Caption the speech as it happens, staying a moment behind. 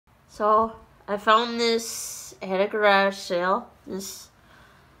So I found this at a garage sale. This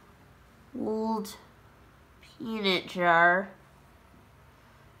old peanut jar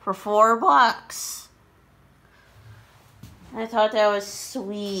for $4. I thought that was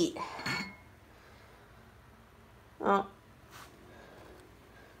sweet. Oh,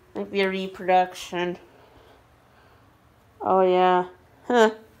 might be a reproduction. Oh yeah,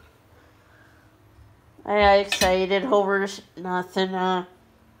 huh. I got excited over nothing.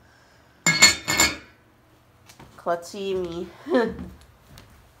 Klutzy me.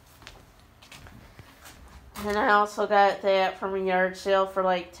 And I also got that from a yard sale for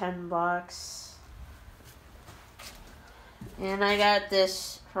like $10. And I got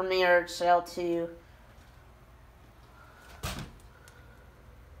this from the yard sale too.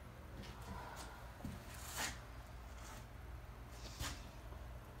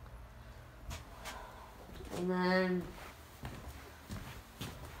 And then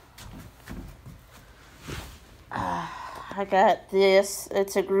I got this.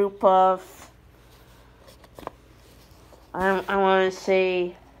 It's a group of, I want to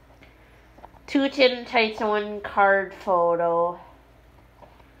say, 2 tin tights and 1 card photo.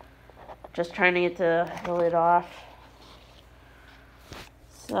 Just trying to get the lid off.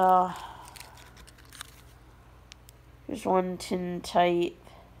 So, here's 1 tin tight.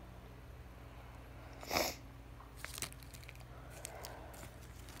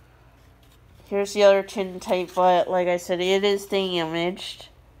 Here's the other tin tight, but like I said, it is damaged.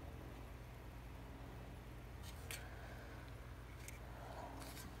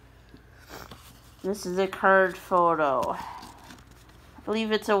 This is a card photo. I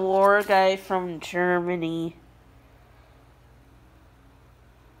believe it's a war guy from Germany.